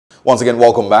Once again,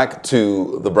 welcome back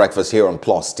to The Breakfast here on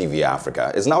Plus TV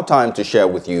Africa. It's now time to share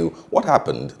with you what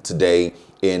happened today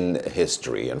in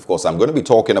history. And of course, I'm going to be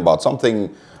talking about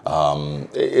something,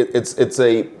 it's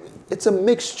a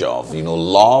mixture of,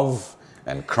 love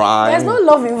and crime. There's no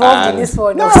love involved in this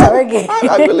one. No,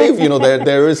 I believe,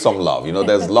 there is some love.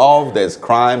 There's love, there's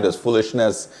crime, there's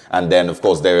foolishness, and then, of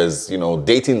course, there is,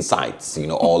 dating sites,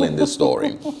 all in this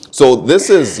story. So this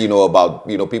is, about,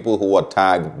 people who are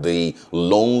tagged the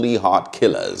Lonely Heart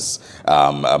Killers,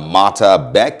 Marta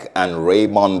Beck and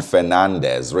Raymond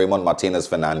Martinez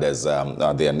Fernandez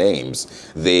are their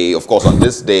names. They, of course, on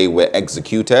this day were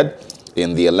executed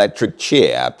in the electric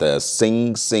chair at the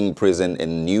Sing Sing prison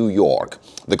in New York.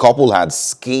 The couple had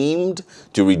schemed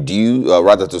to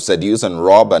seduce and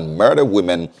rob and murder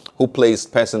women who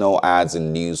placed personal ads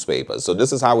in newspapers. So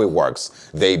this is how it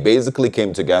works. They basically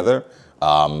came together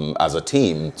as a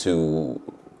team to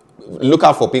look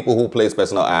out for people who place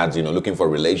personal ads, looking for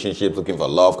relationships, looking for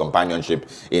love, companionship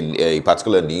in a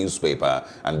particular newspaper,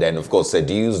 and then, of course,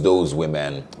 seduce those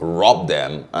women, rob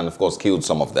them, and, of course, killed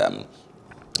some of them.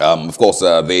 Of course,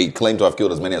 they claim to have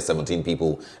killed as many as 17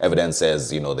 people. Evidence says,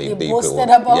 they boasted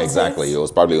about it. Exactly. It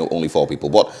was probably only 4 people.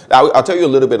 But I'll tell you a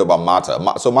little bit about Marta.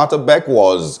 So Marta Beck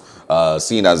was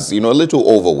seen as, a little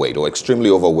overweight or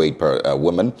extremely overweight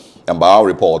woman. And by our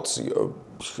reports,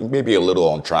 maybe a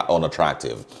little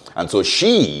unattractive. And so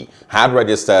she had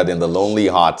registered in the Lonely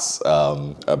Hearts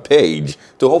page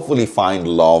to hopefully find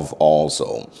love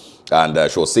also.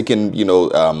 And she was seeking,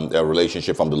 a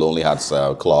relationship from the Lonely Hearts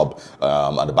Club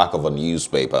at the back of a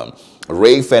newspaper.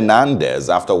 Ray Fernandez,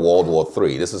 after World War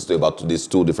III, this is about these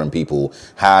 2 different people,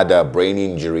 had a brain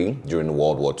injury during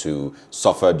World War II,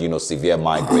 suffered, severe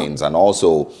migraines, and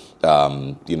also,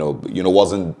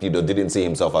 didn't see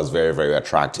himself as very, very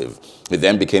attractive. He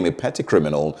then became a petty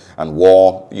criminal and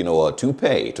wore, a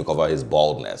toupee to cover his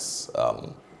baldness.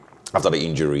 After the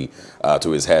injury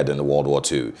to his head in the World War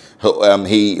II.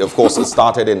 He, of course,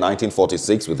 started in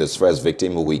 1946 with his first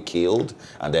victim who he killed.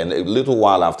 And then a little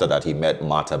while after that, he met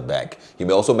Marta Beck. He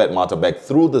also met Marta Beck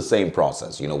through the same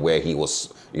process, where he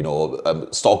was,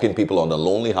 stalking people on the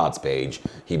Lonely Hearts page.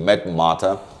 He met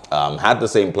Marta. Had the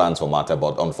same plans for Marta,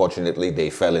 but unfortunately they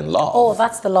fell in love. Oh,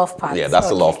 that's the love part. Yeah, that's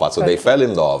the love part. So they fell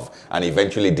in love and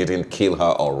eventually didn't kill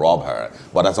her or rob her.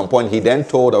 But at some point he then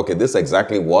told, okay, this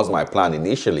exactly was my plan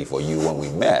initially for you when we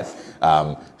met.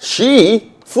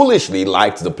 She foolishly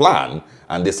liked the plan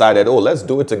and decided, oh, let's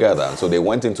do it together. And so they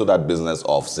went into that business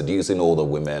of seducing older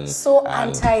women. So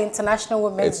anti-International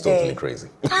Women's Day. It's totally crazy.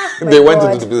 They went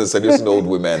into the business of seducing old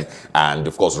women and,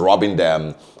 of course, robbing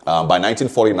them. By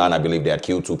 1949, I believe they had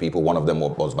killed 2 people. One of them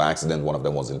was by accident. One of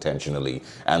them was intentionally.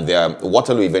 And their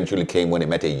Waterloo eventually came when they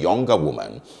met a younger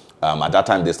woman. At that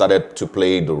time, they started to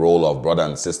play the role of brother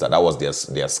and sister. That was their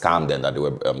scam then, that they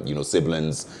were,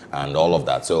 siblings and all of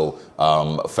that. So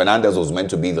Fernandez was meant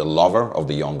to be the lover of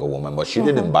the younger woman, but she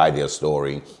didn't buy their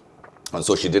story. And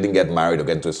so she didn't get married or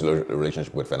get into a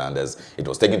relationship with Fernandez. It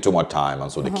was taking too much time. And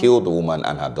so they killed the woman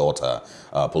and her daughter.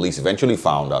 Police eventually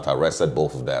found out, arrested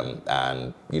both of them.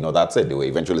 And, that's it. They were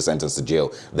eventually sentenced to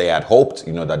jail. They had hoped,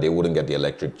 that they wouldn't get the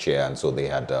electric chair. And so they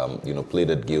had,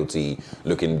 pleaded guilty,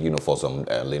 looking, for some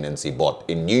leniency. But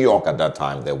in New York at that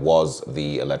time, there was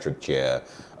the electric chair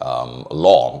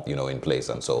law, in place.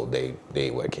 And so they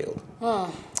were killed.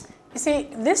 You see,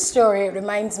 this story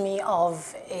reminds me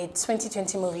of a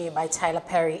 2020 movie by Tyler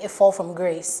Perry, A Fall from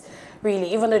Grace.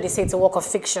 Really, even though they say it's a work of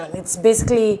fiction, it's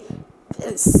basically,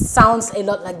 it sounds a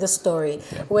lot like this story,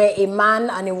 where a man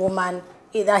and a woman,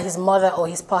 either his mother or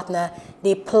his partner,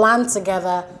 they plan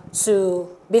together to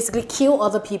basically kill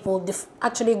other people, they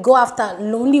actually go after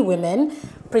lonely women,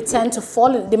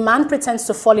 the man pretends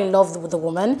to fall in love with the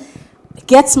woman,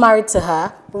 gets married to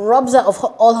her, robs her of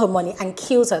all her money and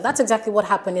kills her. That's exactly what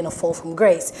happened in A Fall from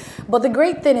Grace. But the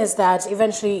great thing is that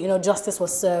eventually, justice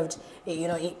was served,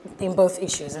 in both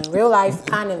issues, in real life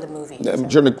and in the movie. I'm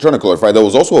trying to clarify, there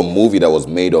was also a movie that was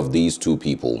made of these 2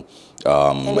 people.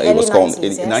 It was called,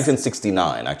 in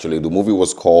 1969, actually. The movie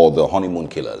was called The Honeymoon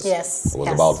Killers. Yes. It was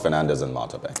about Fernandez and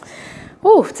Marta Beck.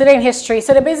 Ooh, today in history.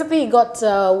 So they basically got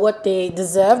what they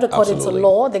deserved according to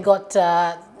law. They got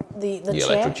the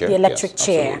electric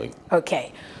chair. Absolutely.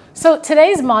 Okay. So today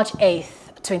is March 8th.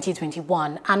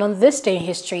 2021, and on this day in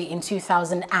history in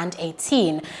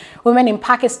 2018, women in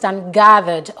Pakistan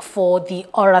gathered for the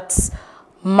Aurat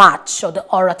March, or the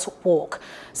Aurat Walk.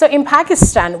 So in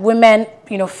Pakistan, women,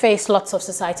 face lots of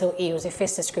societal ills. They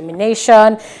face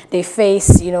discrimination. They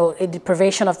face, a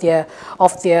deprivation of their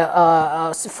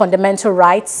fundamental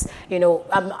rights.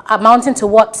 Amounting to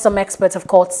what some experts have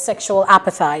called sexual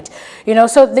apartheid.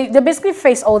 So they basically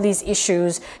face all these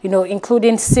issues.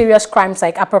 Including serious crimes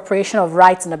like appropriation of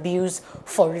rights and abuse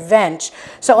for revenge.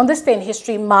 So on this day in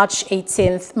history, March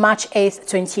 8th,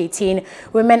 2018,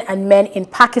 women and men in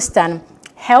Pakistan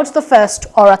held the first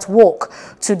Aurat Walk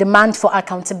to demand for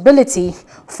accountability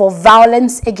for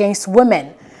violence against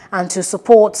women and to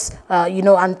support,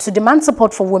 and to demand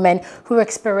support for women who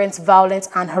experience violence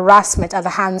and harassment at the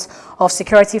hands of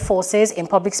security forces in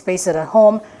public spaces at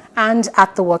home and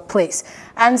at the workplace.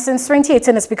 And since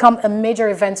 2018, it's become a major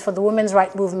event for the women's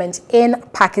rights movement in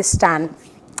Pakistan.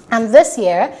 And this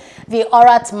year, the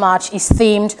Aurat March is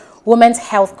themed Women's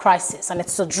Health Crisis, and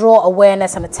it's to draw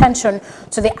awareness and attention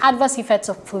to the adverse effects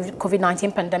of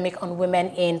COVID-19 pandemic on women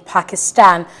in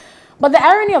Pakistan. But the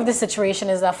irony of this situation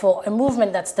is that for a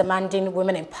movement that's demanding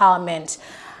women empowerment,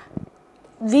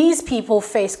 these people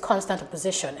face constant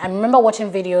opposition. I remember watching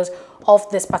videos of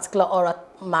this particular Aurat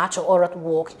March or Aurat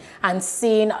Walk and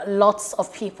seeing lots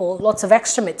of people, lots of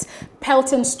extremists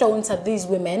pelting stones at these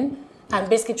women and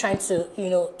basically trying to,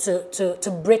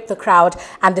 to break the crowd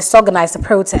and disorganize the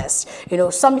protest.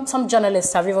 Some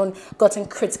journalists have even gotten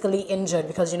critically injured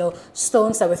because,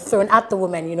 stones that were thrown at the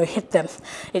women, hit them.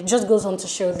 It just goes on to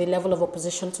show the level of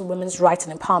opposition to women's rights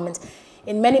and empowerment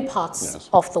in many parts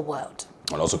of the world.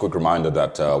 And also a quick reminder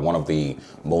that one of the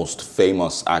most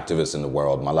famous activists in the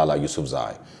world, Malala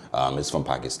Yousafzai, is from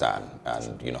Pakistan.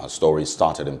 And, her story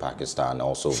started in Pakistan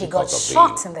also she because got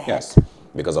of shot in the head. Yes.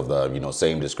 Because of the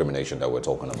same discrimination that we're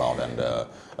talking about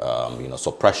and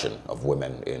suppression of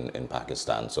women in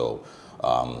Pakistan. So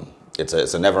it's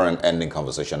a never-ending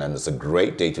conversation, and it's a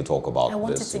great day to talk about. I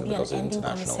want this, it to be an ending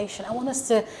conversation. I want us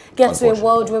to get get to a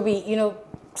world where we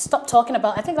stop talking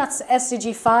about, I think that's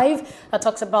SDG 5 that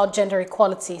talks about gender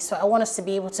equality. So I want us to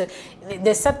be able to,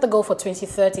 they set the goal for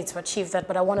 2030 to achieve that,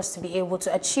 but I want us to be able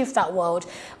to achieve that world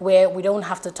where we don't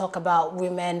have to talk about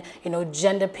women,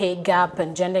 gender pay gap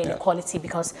and gender inequality,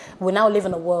 because we now live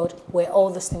in a world where all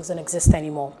these things don't exist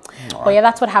anymore. But yeah,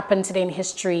 that's what happened today in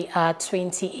history,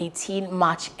 2018,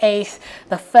 March 8th.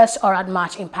 The first Aurat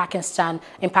March in Pakistan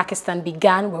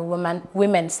began where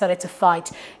women started to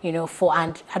fight, for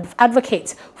and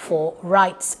advocate for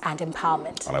rights and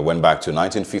empowerment. And I went back to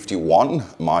 1951,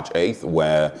 March 8th,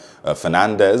 where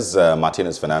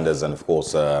Martinez Fernandez, and of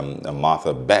course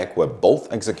Martha Beck were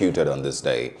both executed on this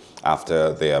day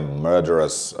after their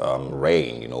murderous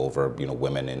reign, over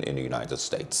women in the United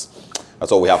States.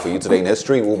 That's all we have for you today in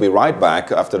history. We'll be right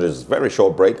back after this very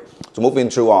short break to move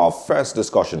into our first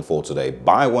discussion for today.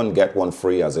 Buy one, get one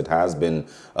free, as it has been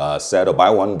said, or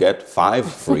buy one, get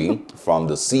 5 free from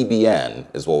the CBN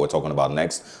is what we're talking about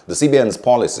next. The CBN's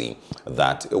policy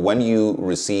that when you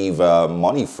receive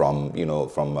money from,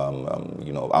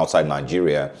 outside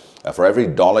Nigeria, for every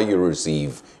 $1 you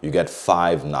receive, you get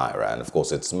 5 naira. And of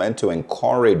course, it's meant to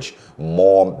encourage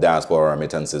more diaspora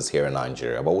remittances here in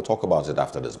Nigeria. But we'll talk about it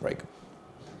after this break.